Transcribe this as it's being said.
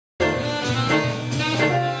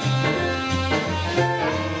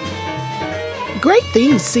Great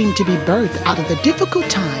things seem to be birthed out of the difficult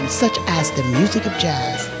times, such as the music of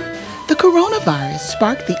jazz. The coronavirus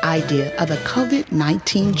sparked the idea of a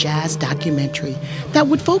COVID-19 jazz documentary that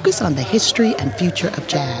would focus on the history and future of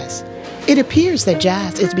jazz. It appears that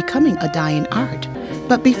jazz is becoming a dying art.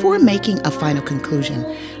 But before making a final conclusion,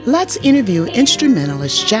 let's interview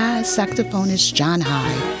instrumentalist jazz saxophonist John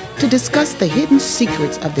High to discuss the hidden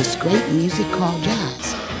secrets of this great music called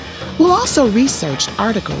jazz. We'll also research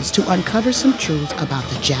articles to uncover some truths about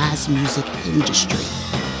the jazz music industry.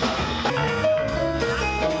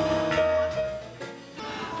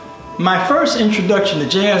 My first introduction to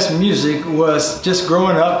jazz music was just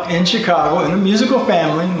growing up in Chicago in a musical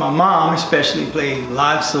family. My mom especially played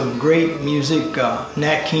lots of great music,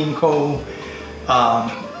 Nat King Cole,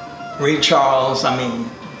 Ray Charles. I mean,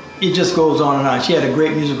 it just goes on and on. She had a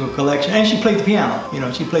great musical collection, and she played the piano. You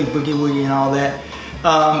know, she played boogie woogie and all that.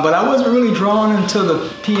 But I wasn't really drawn into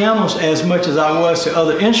the pianos as much as I was to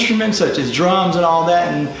other instruments such as drums and all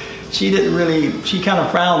that. And she kind of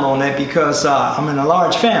frowned on that because I'm in a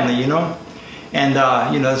large family, you know, and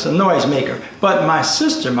you know, it's a noisemaker. But my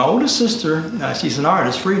sister, my oldest sister, she's an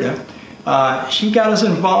artist, Frida, she got us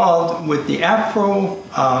involved with the Afro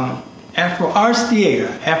Arts Theater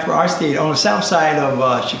on the south side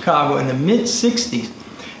of Chicago in the mid-60s.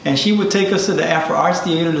 And she would take us to the Afro Arts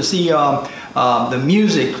Theater to see the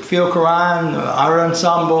music, Phil Karan, our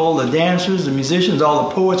ensemble, the dancers, the musicians, all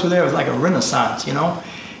the poets were there. It was like a renaissance, you know.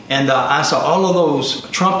 And I saw all of those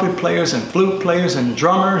trumpet players and flute players and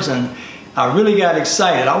drummers, and I really got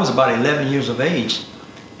excited. I was about 11 years of age,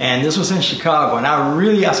 and this was in Chicago, and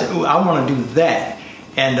I said, "Ooh, I want to do that."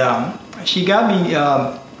 And she got me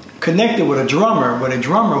connected with a drummer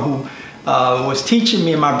who was teaching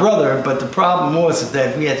me and my brother, but the problem was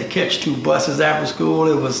that we had to catch 2 buses after school.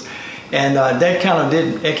 That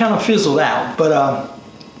kind of fizzled out. But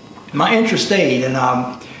my interest stayed, and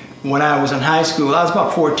when I was in high school, I was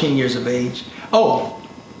about 14 years of age. Oh,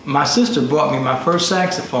 my sister bought me my first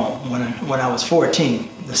saxophone when I was 14.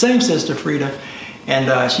 The same sister, Frida,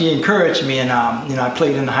 and she encouraged me, and you know, I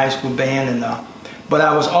played in the high school band, but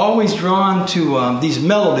I was always drawn to these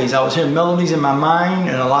melodies. I was hearing melodies in my mind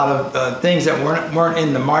and a lot of things that weren't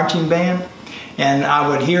in the marching band. And I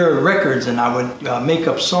would hear records and I would make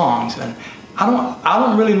up songs. And I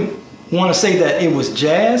don't really want to say that it was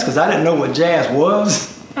jazz, because I didn't know what jazz was.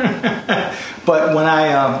 But when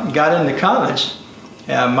I got into college,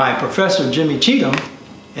 my professor, Jimmy Cheatham,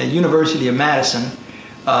 at University of Madison,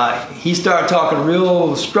 he started talking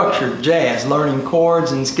real structured jazz, learning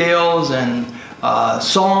chords and scales and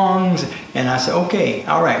songs. And I said, okay,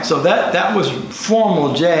 all right. So that was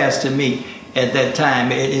formal jazz to me at that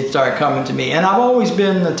time. It started coming to me. And I've always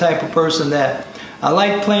been the type of person that I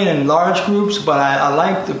like playing in large groups, but I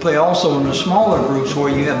like to play also in the smaller groups where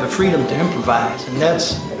you have the freedom to improvise. And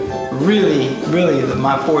that's really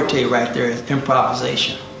my forte right there, is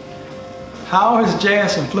improvisation. How has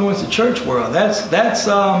jazz influenced the church world? That's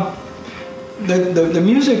the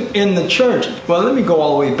music in the church. Well, let me go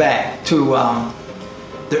all the way back to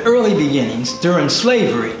the early beginnings. During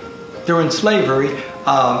slavery,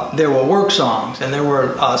 there were work songs, and there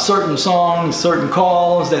were certain songs, certain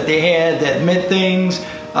calls that they had that meant things,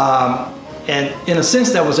 and in a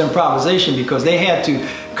sense that was improvisation, because they had to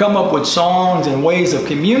come up with songs and ways of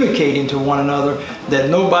communicating to one another that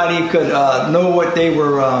nobody could know what they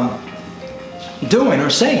were doing or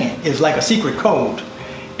saying. It's like a secret code.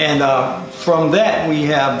 And from that we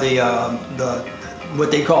have what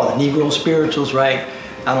they call the Negro spirituals, right?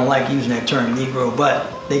 I don't like using that term, Negro, but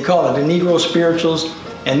they call it the Negro spirituals,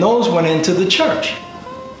 and those went into the church.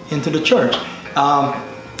 In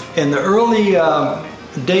the early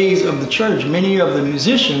days of the church, many of the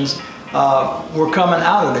musicians were coming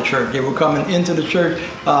out of the church. They were coming into the church,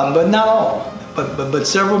 but not all. But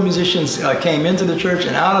several musicians came into the church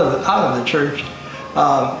and out of the church.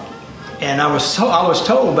 And I was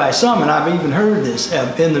told by some, and I've even heard this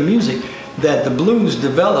in the music, that the blues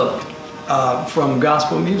developed from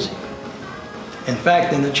gospel music. In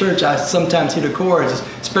fact, in the church, I sometimes hear the chords,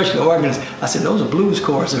 especially the organist. I said, those are blues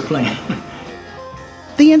chords they're playing.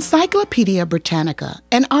 The Encyclopedia Britannica,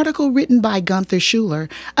 an article written by Gunther Schuller,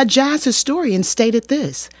 a jazz historian, stated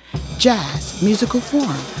this: jazz, musical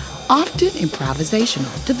form, often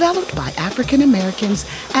improvisational, developed by African Americans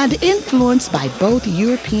and influenced by both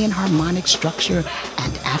European harmonic structure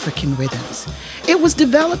and African rhythms. It was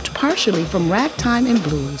developed partially from ragtime and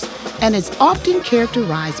blues and is often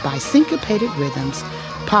characterized by syncopated rhythms,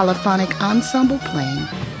 polyphonic ensemble playing,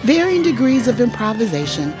 varying degrees of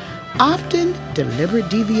improvisation, often deliberate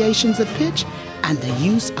deviations of pitch, and the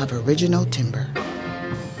use of original timbre.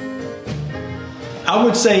 I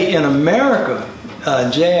would say in America,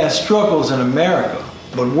 jazz struggles in America,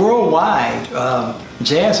 but worldwide,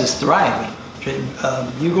 jazz is thriving.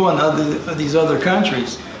 You go in these other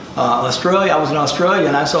countries, Australia. I was in Australia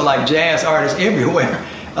and I saw like jazz artists everywhere.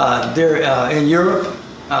 They're in Europe,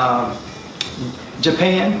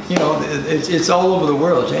 Japan. You know, it's all over the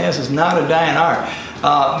world. Jazz is not a dying art.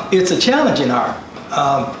 It's a challenging art.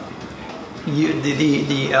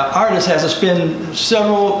 The artist has to spend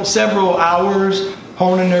several hours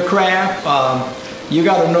honing their craft. You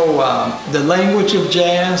got to know the language of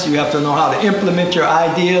jazz. You have to know how to implement your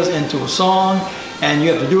ideas into a song, and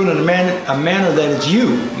you have to do it in a manner that is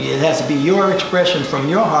you. It has to be your expression from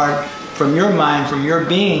your heart, from your mind, from your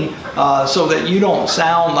being, so that you don't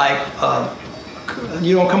sound like,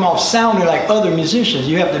 you don't come off sounding like other musicians.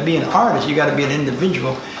 You have to be an artist. You got to be an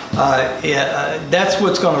individual. That's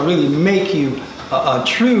what's going to really make you a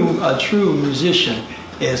true musician,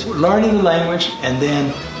 is learning the language and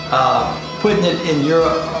then putting it in your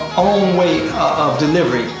own way of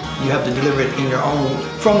delivery. You have to deliver it in your own,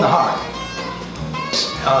 from the heart.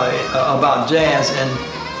 About jazz, and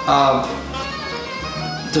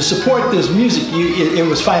to support this music, it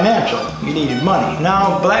was financial. You needed money.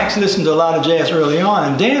 Now, blacks listened to a lot of jazz early on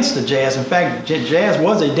and danced to jazz. In fact, jazz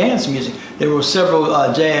was a dance music. There were several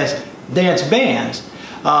jazz dance bands.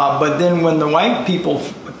 But then when the white people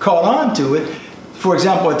caught on to it, for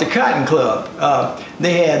example, at the Cotton Club,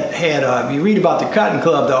 they had you read about the Cotton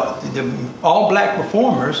Club, the all black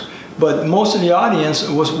performers, but most of the audience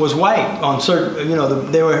was white. On certain, you know,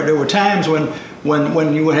 there were times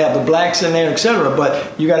when you would have the blacks in there, etc.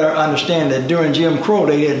 But you got to understand that during Jim Crow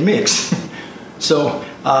they had mixed. So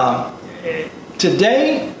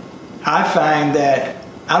today, I find that,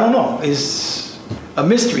 I don't know, it's a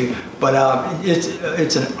mystery, but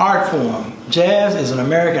it's an art form. Jazz is an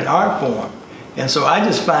American art form. And so I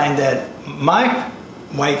just find that my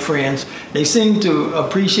white friends, they seem to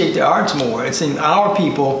appreciate the arts more. It seems our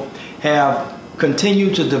people have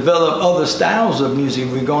continued to develop other styles of music.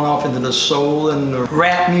 We've gone off into the soul and the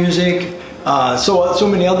rap music, so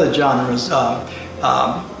many other genres.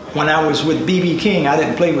 When I was with B.B. King, I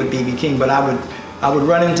didn't play with B.B. King, but I would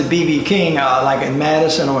run into B.B. King like in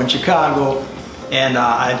Madison or in Chicago, and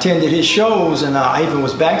I attended his shows, and I even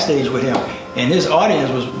was backstage with him. And his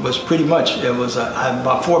audience was pretty much, it was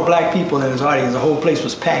about 4 black people in his audience. The whole place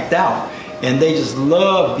was packed out, and they just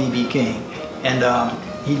loved B.B. King. And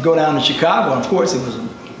he'd go down to Chicago, and of course it was a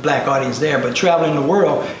black audience there, but traveling the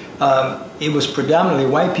world, it was predominantly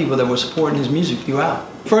white people that were supporting his music throughout.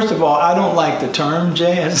 First of all, I don't like the term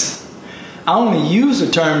jazz. I only use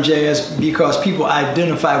the term jazz because people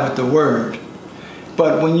identify with the word.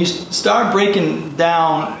 But when you start breaking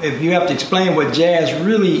down, if you have to explain what jazz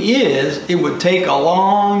really is, it would take a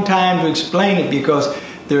long time to explain it, because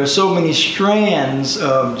there are so many strands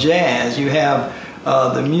of jazz. You have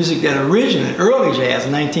the music that originated, early jazz,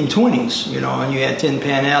 1920s, you know, and you had Tin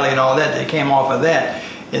Pan Alley and all that came off of that.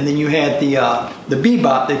 And then you had the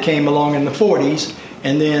bebop that came along in the 40s.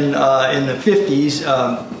 And then in the 50s,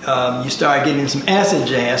 you start getting some acid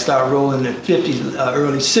jazz, start rolling in the 50s,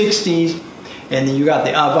 early 60s. And then you got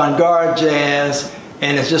the avant-garde jazz,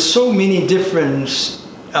 and it's just so many different,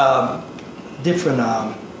 I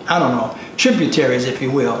don't know, tributaries, if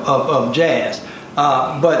you will, of jazz.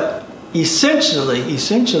 But essentially,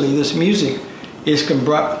 this music is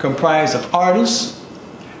comprised of artists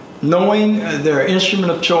knowing their instrument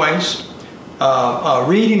of choice.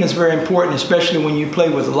 Reading is very important, especially when you play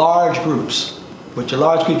with large groups. With your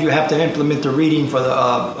large group, you have to implement the reading for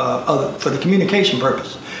the communication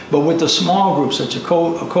purpose. But with the small groups, such as a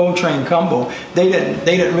Coltrane combo, they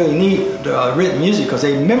didn't really need written music, because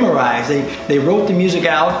they memorized. They wrote the music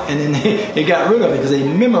out, and then they got rid of it because they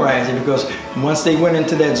memorized it. Because once they went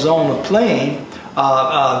into that zone of playing,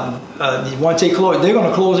 once they're going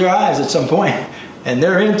to close their eyes at some point, and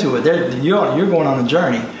they're into it. You're going on a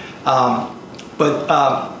journey. But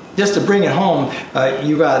just to bring it home,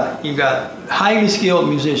 you got highly skilled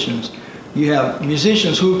musicians. You have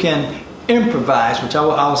musicians who can improvise, which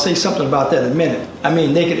I'll say something about that in a minute. I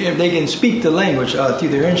mean, they can speak the language through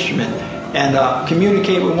their instrument, and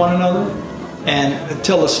communicate with one another, and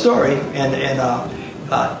tell a story, and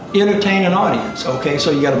entertain an audience. Okay,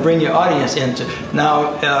 so you got to bring your audience into.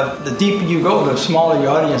 Now, the deeper you go, the smaller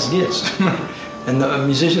your audience gets, and the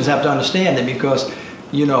musicians have to understand it, because,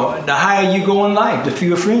 you know, the higher you go in life, the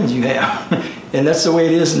fewer friends you have. And that's the way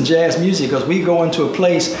it is in jazz music, because we go into a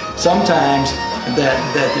place sometimes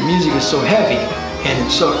that the music is so heavy and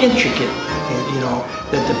it's so intricate, you know,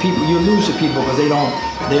 that you lose the people because they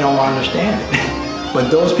don't understand it. But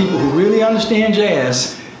those people who really understand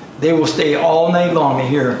jazz, they will stay all night long to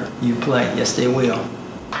hear you play. Yes, they will.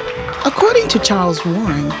 According to Charles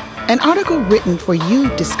Warren, an article written for You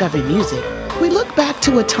Discover Music, we look back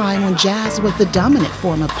to a time when jazz was the dominant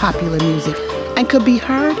form of popular music and could be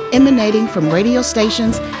heard emanating from radio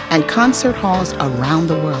stations and concert halls around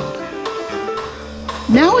the world.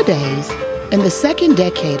 Nowadays, in the second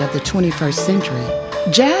decade of the 21st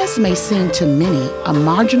century, jazz may seem to many a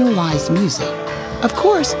marginalized music. Of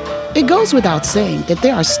course, it goes without saying that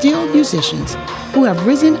there are still musicians who have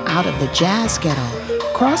risen out of the jazz ghetto,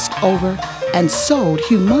 crossed over, and sold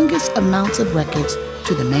humongous amounts of records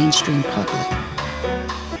to the mainstream public.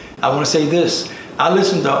 I want to say this. I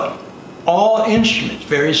listen to all instruments,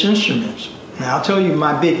 various instruments. Now, I'll tell you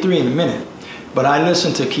my big three in a minute. But I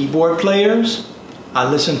listen to keyboard players, I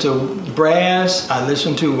listen to brass, I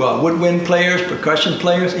listen to woodwind players, percussion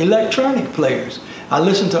players, electronic players. I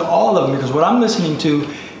listen to all of them because what I'm listening to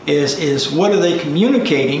is what are they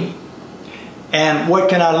communicating and what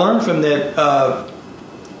can I learn from that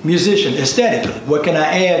musician aesthetically? What can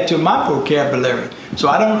I add to my vocabulary? So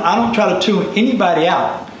I don't try to tune anybody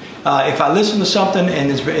out. If I listen to something and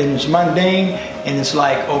it's mundane and it's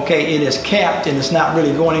like, okay, it is capped and it's not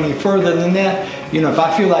really going any further than that, you know, if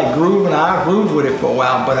I feel like grooving, I'll groove with it for a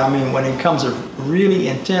while. But I mean, when it comes to really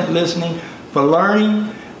intent listening for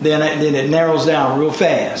learning, then it narrows down real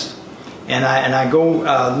fast. And I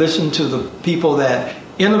go listen to the people that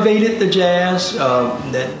innovated the jazz,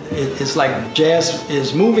 it's like jazz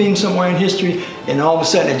is moving somewhere in history and all of a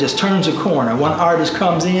sudden it just turns a corner. One artist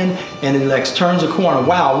comes in and it like turns a corner.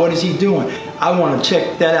 Wow, what is he doing? I want to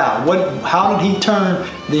check that out. How did he turn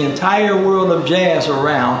the entire world of jazz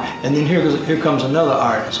around? And then here comes another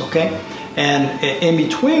artist, okay? And in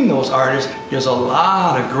between those artists, there's a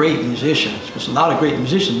lot of great musicians. There's a lot of great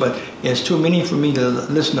musicians, but it's too many for me to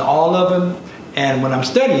listen to all of them. And when I'm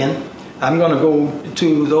studying, I'm going to go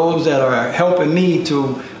to those that are helping me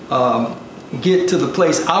to get to the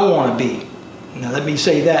place I want to be. Now let me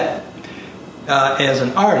say that as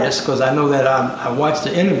an artist, because I know that I watched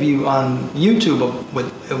the interview on YouTube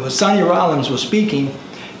it was Sonny Rollins was speaking,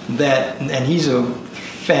 and he's a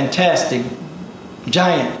fantastic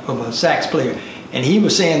giant of a sax player, and he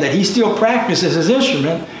was saying that he still practices his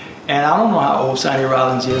instrument, and I don't know how old Sonny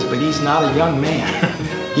Rollins is, but he's not a young man.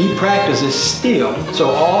 He practices still.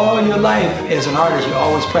 So all your life as an artist, you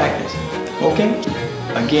always practice. Okay?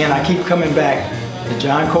 Again, I keep coming back to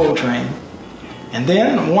John Coltrane. And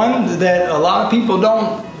then one that a lot of people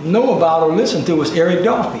don't know about or listen to is Eric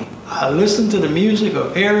Dolphy. I listened to the music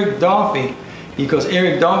of Eric Dolphy because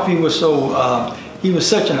Eric Dolphy was so, he was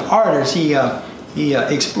such an artist. He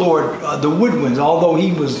explored the woodwinds, although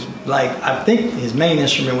he was like, I think his main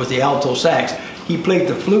instrument was the alto sax. He played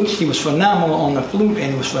the flute. He was phenomenal on the flute,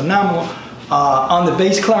 and he was phenomenal on the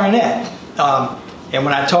bass clarinet. And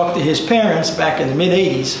when I talked to his parents back in the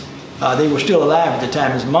mid-'80s, they were still alive at the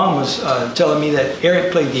time. His mom was telling me that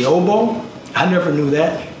Eric played the oboe. I never knew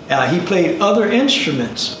that. He played other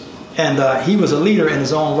instruments, and he was a leader in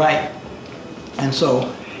his own right. And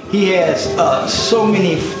so he has so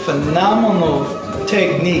many phenomenal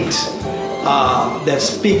techniques that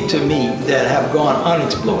speak to me that have gone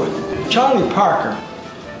unexplored. Charlie Parker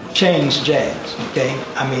changed jazz, okay?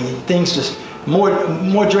 I mean, things just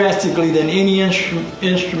more drastically than any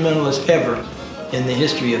instrumentalist ever in the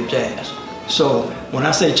history of jazz. So when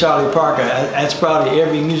I say Charlie Parker, that's probably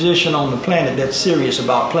every musician on the planet that's serious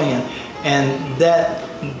about playing, and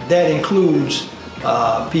that includes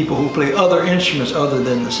people who play other instruments other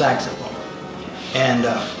than the saxophone. And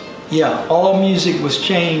yeah, all music was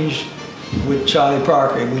changed with Charlie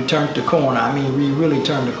Parker. We turned the corner. I mean, we really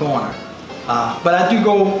turned the corner. But I do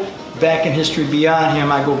go back in history beyond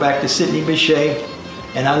him. I go back to Sidney Bechet,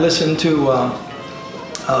 and I listen to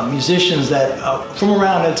musicians that from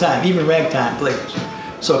around that time, even ragtime players.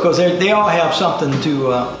 So, because they all have something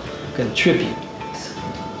to contribute.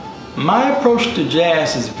 My approach to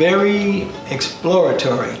jazz is very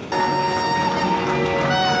exploratory.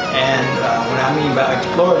 And what I mean by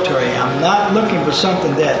exploratory, I'm not looking for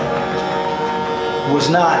something that was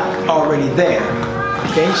not already there.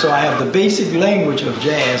 Okay, so I have the basic language of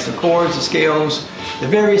jazz, the chords, the scales, the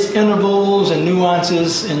various intervals and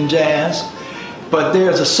nuances in jazz. But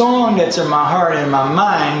there's a song that's in my heart and my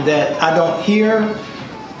mind that I don't hear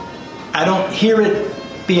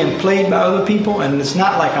it being played by other people, and it's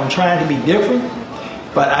not like I'm trying to be different,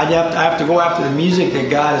 but I have to go after the music that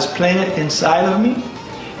God has planted inside of me.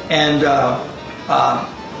 And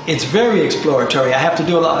it's very exploratory. I have to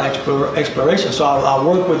do a lot of exploration. So I'll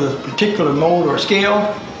work with a particular mode or scale,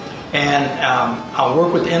 and I'll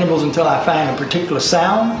work with the intervals until I find a particular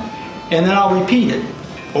sound, and then I'll repeat it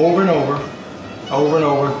over and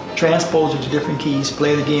over, transpose it to different keys,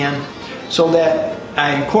 play it again, so that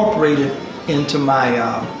I incorporate it into my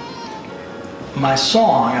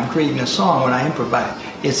song. I'm creating a song when I improvise.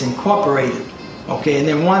 It's incorporated, okay? And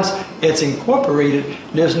then once it's incorporated,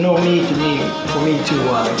 there's no need for me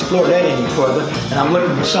to explore that any further, and I'm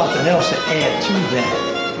looking for something else to add to that.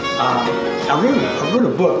 I wrote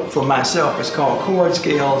a book for myself. It's called Chord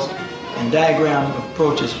Scales and Diagram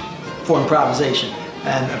Approaches for Improvisation,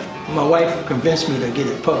 and my wife convinced me to get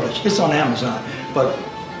it published. It's on Amazon, but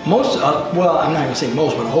most, well, I'm not going to say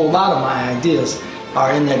most, but a whole lot of my ideas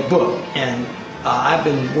are in that book, and I've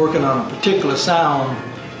been working on a particular sound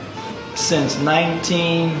since it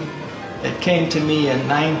came to me in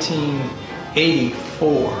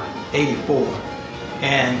 1984, 84.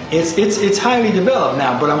 And it's highly developed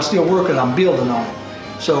now, but I'm still working, I'm building on it.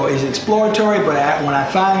 So it's exploratory, but when I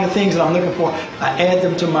find the things that I'm looking for, I add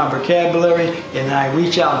them to my vocabulary, and I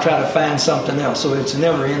reach out and try to find something else. So it's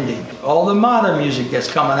never ending. All the modern music that's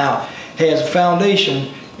coming out has a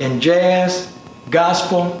foundation in jazz,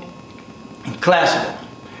 gospel, and classical.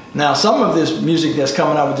 Now, some of this music that's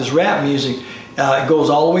coming out with this rap music, it goes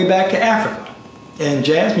all the way back to Africa. And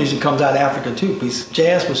jazz music comes out of Africa too, because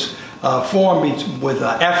jazz was formed with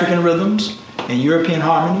African rhythms and European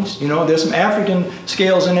harmonies. You know, there's some African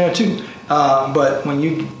scales in there too. But when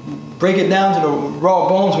you break it down to the raw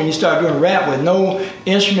bones, when you start doing rap with no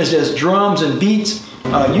instruments, just drums and beats,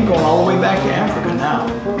 you're going all the way back to Africa now.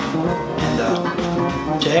 And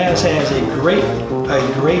jazz has a great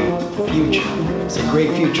future. It's a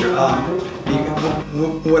great future.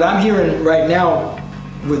 What I'm hearing right now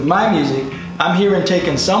with my music, I'm hearing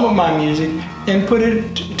taking some of my music and put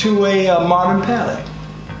it to a modern palette,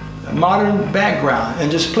 a modern background,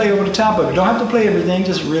 and just play over the top of it. Don't have to play everything,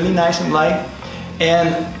 just really nice and light.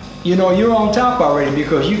 And you know, you're on top already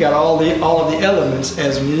because you got all of the elements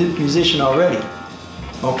as a musician already.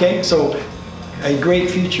 Okay, so a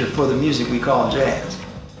great future for the music we call jazz.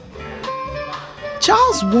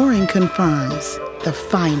 Charles Waring confirms the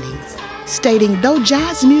findings, stating though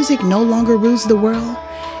jazz music no longer rules the world,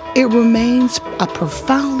 it remains a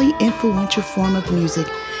profoundly influential form of music,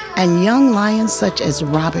 and young lions such as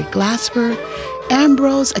Robert Glasper,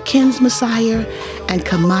 Ambrose Akinmusire, and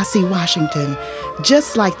Kamasi Washington,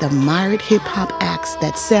 just like the mired hip-hop acts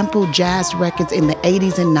that sampled jazz records in the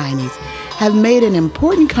 80s and 90s, have made an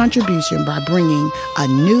important contribution by bringing a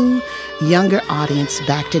new, younger audience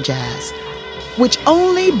back to jazz, which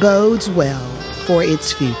only bodes well for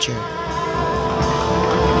its future.